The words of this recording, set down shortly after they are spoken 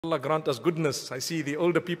Allah grant us goodness. I see the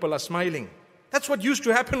older people are smiling. That's what used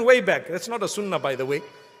to happen way back. That's not a sunnah, by the way.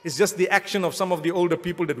 It's just the action of some of the older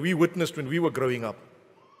people that we witnessed when we were growing up.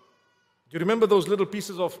 Do you remember those little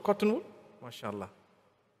pieces of cotton wool? Masha'Allah.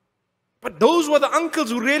 But those were the uncles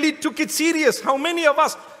who really took it serious. How many of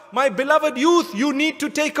us, my beloved youth, you need to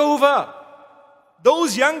take over.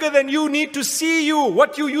 Those younger than you need to see you,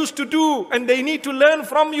 what you used to do, and they need to learn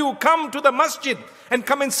from you. Come to the masjid and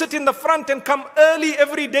come and sit in the front and come early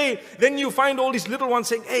every day. Then you find all these little ones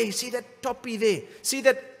saying, hey, see that topi there, see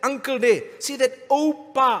that uncle there, see that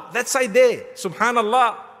oppa, that side there.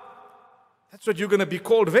 SubhanAllah. That's what you're going to be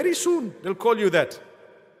called very soon. They'll call you that.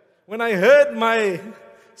 When I heard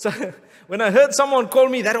someone call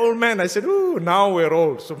me that old man, I said, ooh, now we're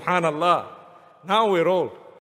old. SubhanAllah. Now we're old.